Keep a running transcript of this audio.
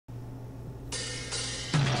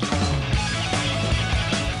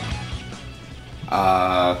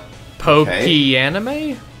Pokey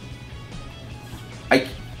anime?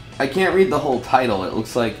 I can't read the whole title. It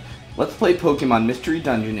looks like Let's Play Pokemon Mystery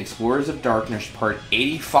Dungeon Explorers of Darkness Part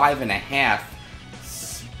 85 and a half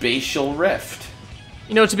Spatial Rift.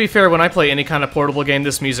 You know, to be fair, when I play any kind of portable game,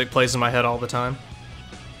 this music plays in my head all the time.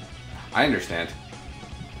 I understand.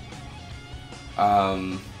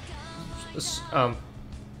 Is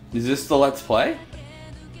this the Let's Play?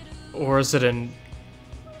 Or is it an...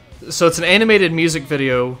 So it's an animated music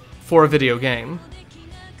video for a video game.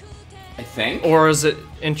 I think. Or is it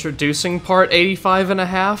introducing part 85 and a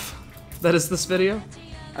half? That is this video?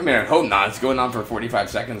 I mean, I hope not. It's going on for 45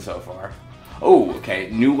 seconds so far. Oh,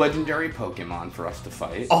 okay. New legendary Pokemon for us to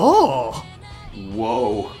fight. Oh!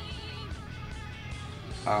 Whoa.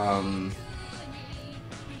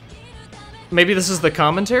 Maybe this is the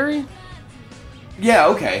commentary? Yeah,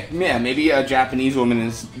 okay. Yeah, maybe a Japanese woman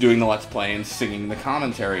is doing the Let's Play and singing the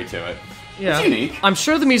commentary to it. Yeah. It's unique. I'm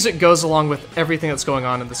sure the music goes along with everything that's going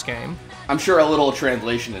on in this game. I'm sure a little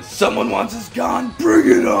translation is, someone wants us gone,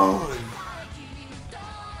 bring it on!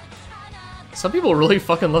 Some people really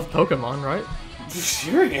fucking love Pokemon, right?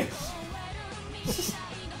 Serious?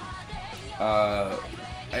 I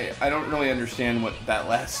don't really understand what that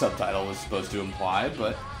last subtitle was supposed to imply,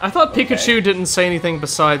 but... I thought okay. Pikachu didn't say anything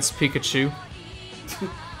besides Pikachu.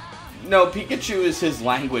 No, Pikachu is his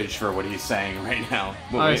language for what he's saying right now.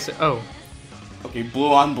 I see. Oh. Okay,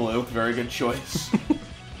 blue on blue. Very good choice.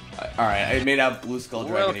 Alright, I made out Blue Skull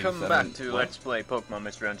Dragon. Welcome back to Let's Play Pokemon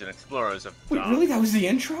Mystery Dungeon Explorers of Wait, really? That was the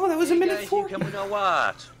intro? That was a minute 40? You know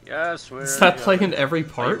what? Yes, we're... Is that playing in every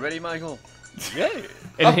part? Are you ready, Michael? Yeah.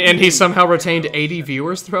 And he somehow retained 80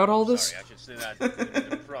 viewers throughout all this? Sorry, I should say that in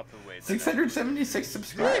the proper way. 676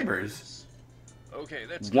 subscribers. Okay,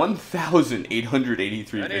 that's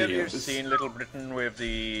 1,883 Any of you videos. seen Little Britain with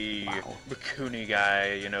the Bikuni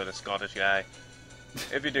guy, you know, the Scottish guy?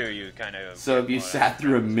 If you do, you kind of... So if you sat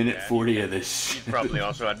through a minute 40 of this you'd probably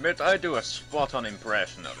also admit I do a spot-on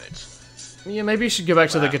impression of it. Yeah, maybe you should go back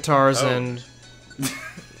to the guitars and...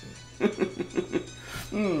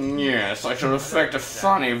 Yes, I shall affect a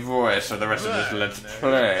funny voice for the rest of this Let's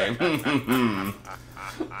Play.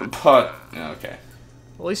 But, okay.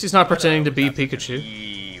 At least he's not pretending to be Pikachu.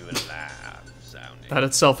 That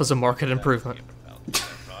itself is a market improvement.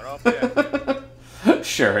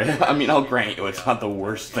 Sure, I mean, I'll grant you it's not the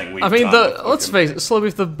worst thing we've I mean, done. let's face it,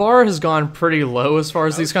 Slowbeef, the bar has gone pretty low as far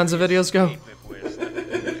as these kinds of videos go.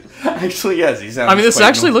 Actually, yes, he sounds I mean, this quite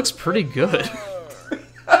actually normal. looks pretty good.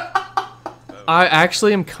 I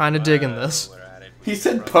actually am kind of digging this. He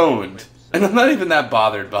said pwned, and I'm not even that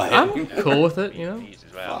bothered by it. I'm cool with it, you know?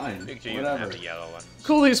 Fine, whatever.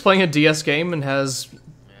 Cool that he's playing a DS game and has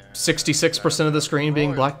 66% of the screen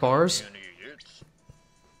being black bars.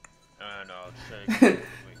 and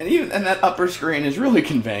that upper screen is really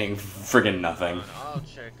conveying friggin' nothing.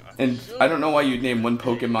 And I don't know why you'd name one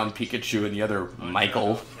Pokemon Pikachu and the other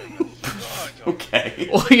Michael. Okay.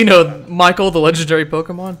 Well, you know, Michael, the legendary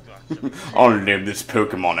Pokemon. I'll name this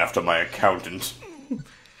Pokemon after my accountant.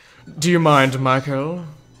 Do you mind, Michael?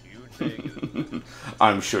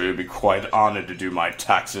 I'm sure you'll be quite honored to do my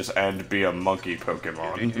taxes and be a monkey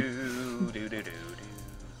Pokemon.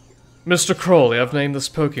 Mr. Crowley, I've named this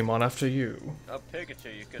Pokemon after you.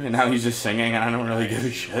 And now he's just singing and I don't really give a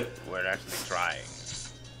shit. We're actually trying.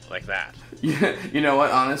 Like that. You know what,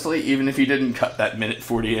 honestly, even if he didn't cut that minute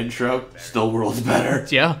 40 intro, still world's better.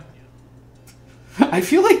 Yeah. I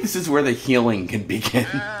feel like this is where the healing can begin.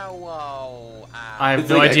 I have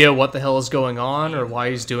no idea what the hell is going on, or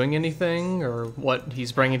why he's doing anything, or what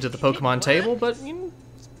he's bringing to the Pokemon table, but you know,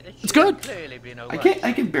 it's good.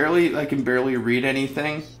 I can barely read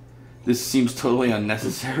anything. This seems totally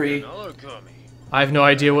unnecessary. I have no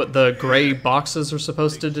idea what the gray boxes are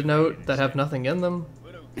supposed to denote that have nothing in them.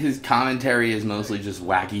 His commentary is mostly just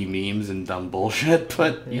wacky memes and dumb bullshit,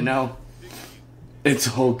 but you know,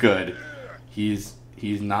 it's all good. He's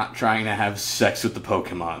not trying to have sex with the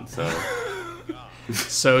Pokemon, so.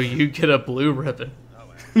 So you get a blue ribbon.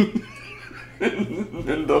 In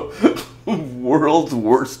the world's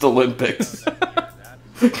worst Olympics.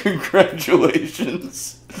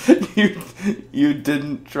 Congratulations. You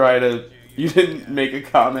didn't make a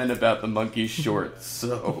comment about the monkey shorts,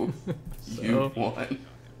 so you won.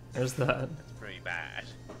 There's that. It's pretty bad.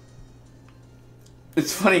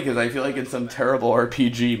 It's funny because I feel like in some terrible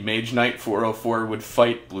RPG, Mage Knight 404 would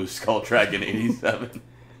fight Blue Skull Dragon 87.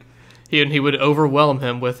 He would overwhelm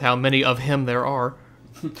him with how many of him there are.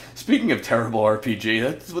 Speaking of terrible RPG,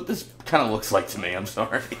 that's what this kind of looks like to me, I'm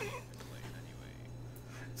sorry.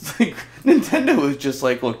 It's like, Nintendo was just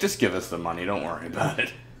like, look, just give us the money, don't worry about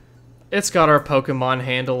it. It's got our Pokemon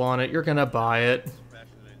handle on it. You're gonna buy it.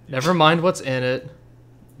 Never mind what's in it.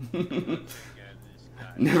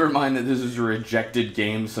 Never mind that this is a rejected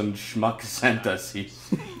game some schmuck sent us.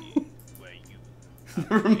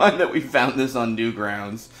 Never mind that we found this on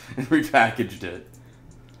Newgrounds and repackaged it.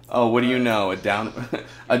 Oh, what do you know?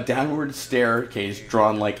 A downward staircase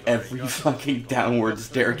drawn like every fucking downward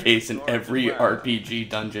staircase in every RPG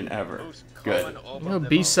dungeon ever. Good. You know,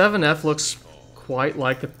 B7F looks quite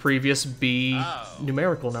like the previous B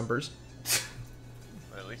numerical numbers.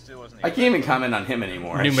 I can't even comment on him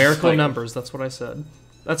anymore. Numerical numbers, that's what I said.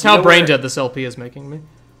 That's how brain dead this LP is making me.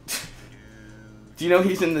 Do you know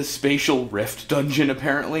he's in the Spatial Rift dungeon,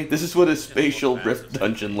 apparently? This is what a Spatial Rift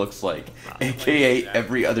dungeon looks like. AKA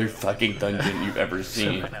every other fucking dungeon you've ever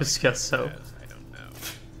seen. I guess so.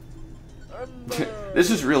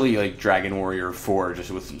 This is really like Dragon Warrior 4,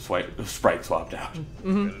 just with some sprite swapped out.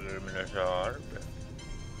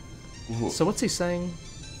 So what's he saying?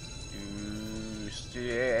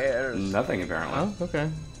 Nothing, apparently. Oh,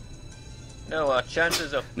 okay. No,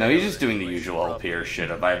 chances of... No, he's just doing the usual peer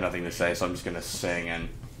shit of I have nothing to say, so I'm just gonna sing and...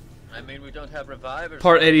 I mean, we don't have revivers.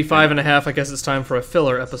 Part 85 and a half, I guess it's time for a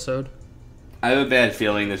filler episode. I have a bad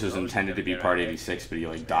feeling this was intended to be part 86, but he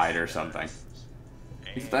like died or something.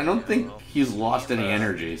 I don't think he's lost any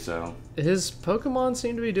energy, so... His Pokemon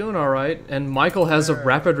seem to be doing alright, and Michael has a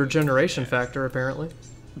rapid regeneration factor, apparently.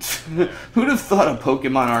 Who'd have thought a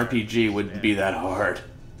Pokemon RPG would be that hard?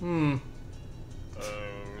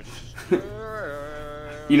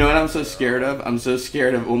 You know what I'm so scared of? I'm so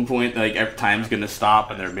scared of one point, like, every time's gonna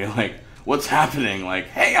stop and they'll be like, what's happening? Like,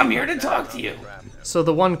 hey, I'm here to talk to you. So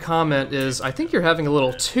the one comment is, I think you're having a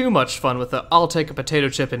little too much fun with the I'll take a potato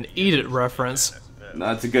chip and eat it reference. No,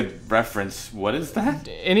 that's a good reference. What is that?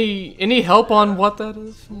 Any help on what that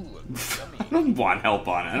is? I don't want help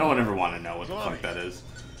on it. I don't ever want to know what the fuck that is.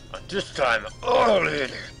 This time, all in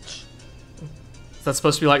it. Is that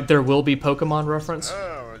supposed to be like there will be Pokemon reference?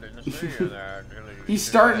 Oh, I didn't see that. He's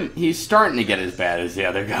starting to get as bad as the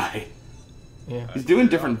other guy. Yeah. He's doing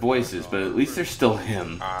different voices, but at least they're still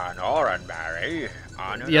him. Yeah,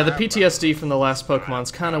 the PTSD from the last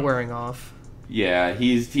Pokemon's kind of wearing off. Yeah,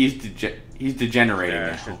 he's degenerating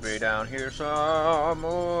now. Should be down here somewhere.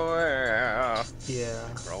 Yeah.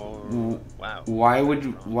 Wow. Why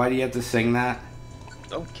do you have to sing that?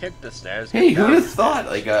 Don't kick the stairs. Hey, who'd have thought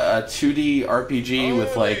like a 2D RPG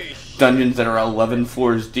with like dungeons that are 11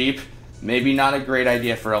 floors deep? Maybe not a great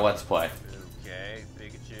idea for a Let's Play. Okay,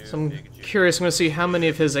 Pikachu. So I'm curious. I'm gonna see how many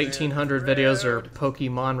of his 1800 videos are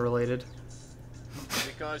Pokemon related.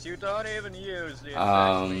 Because you don't even use the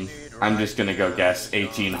I'm just gonna go guess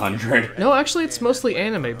 1800. No, actually, it's mostly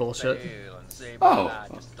anime bullshit. Oh,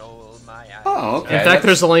 okay. In fact,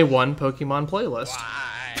 there's only one Pokemon playlist.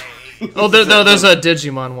 Oh, there's a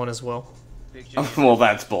Digimon one as well. Oh, well,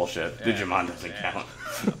 that's bullshit. Digimon doesn't count.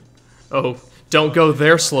 Oh, don't go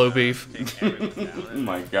there, slow beef. Oh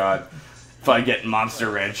my god. If I get Monster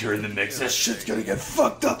Rancher in the mix, this shit's gonna get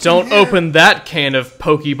fucked up. Don't open that can of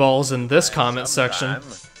Pokeballs in this comment section.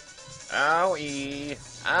 Owie,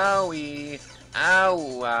 owie,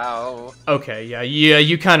 ow, ow. Okay, yeah,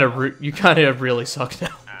 you kind of really suck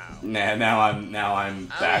now. Nah, now I'm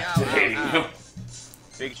back to hating you.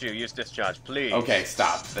 Pikachu, use discharge, please. Okay,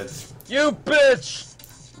 stop. That's you bitch.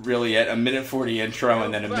 really it. A minute 40 intro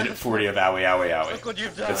and then a minute 40 of owie owie owie. Look what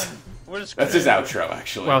you've done. That's his outro,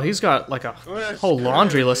 actually. Well, he's got like a whole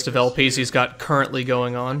laundry list of LPs he's got currently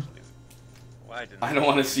going on. I don't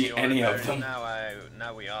want to see any of them.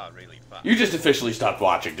 Now we are really fucked. You just officially stopped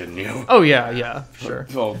watching, didn't you? Oh yeah, sure.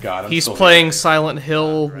 Oh god, he's playing Silent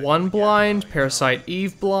Hill 1 blind, Parasite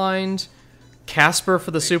Eve blind, Casper for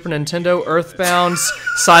the Super Nintendo, Earthbound,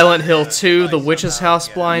 Silent Hill 2, The Witch's House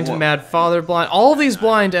blind, Mad Father blind. All of these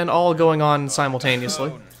blind and all going on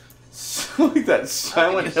simultaneously. Like that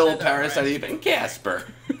Silent Hill, Parasite Eve, and Casper.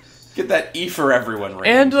 Get that E for everyone right.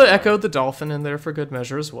 And Echo the Dolphin in there for good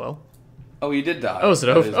measure as well. Oh, he did die. Oh, is it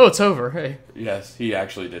over? Oh, it's over. Hey. Yes, he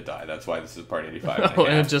actually did die. That's why this is part 85. Oh,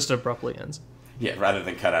 and it just abruptly ends. Yeah, rather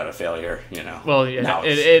than cut out a failure, you know. Well, yeah, no,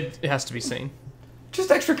 it has to be seen. Just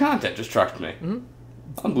extra content, just trust me. Mm-hmm.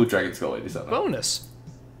 On Blue Dragon Skull 87. Bonus.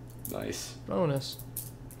 Nice. Bonus.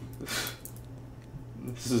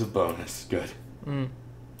 This is a bonus. Good. Mm.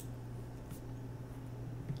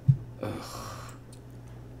 Ugh.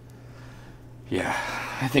 Yeah,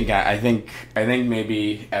 I think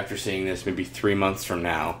maybe after seeing this, maybe 3 months from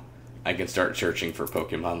now, I can start searching for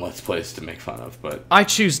Pokemon Let's Plays to make fun of. But I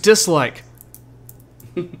choose dislike.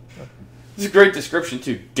 It's a great description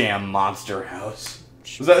too. Damn Monster House.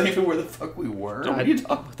 Was that even where the fuck we were? I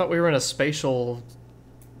thought we were in a spatial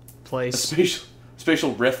place. A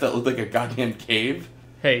spatial rift that looked like a goddamn cave.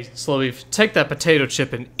 Hey, Slowbeef, take that potato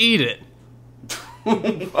chip and eat it.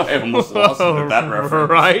 I almost lost it at that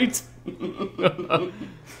reference. Right?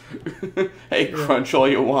 Hey, crunch all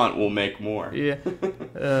you want, we'll make more. Yeah.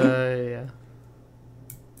 Yeah.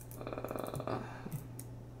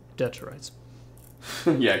 Detrites.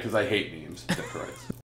 Yeah, because I hate memes. That's right.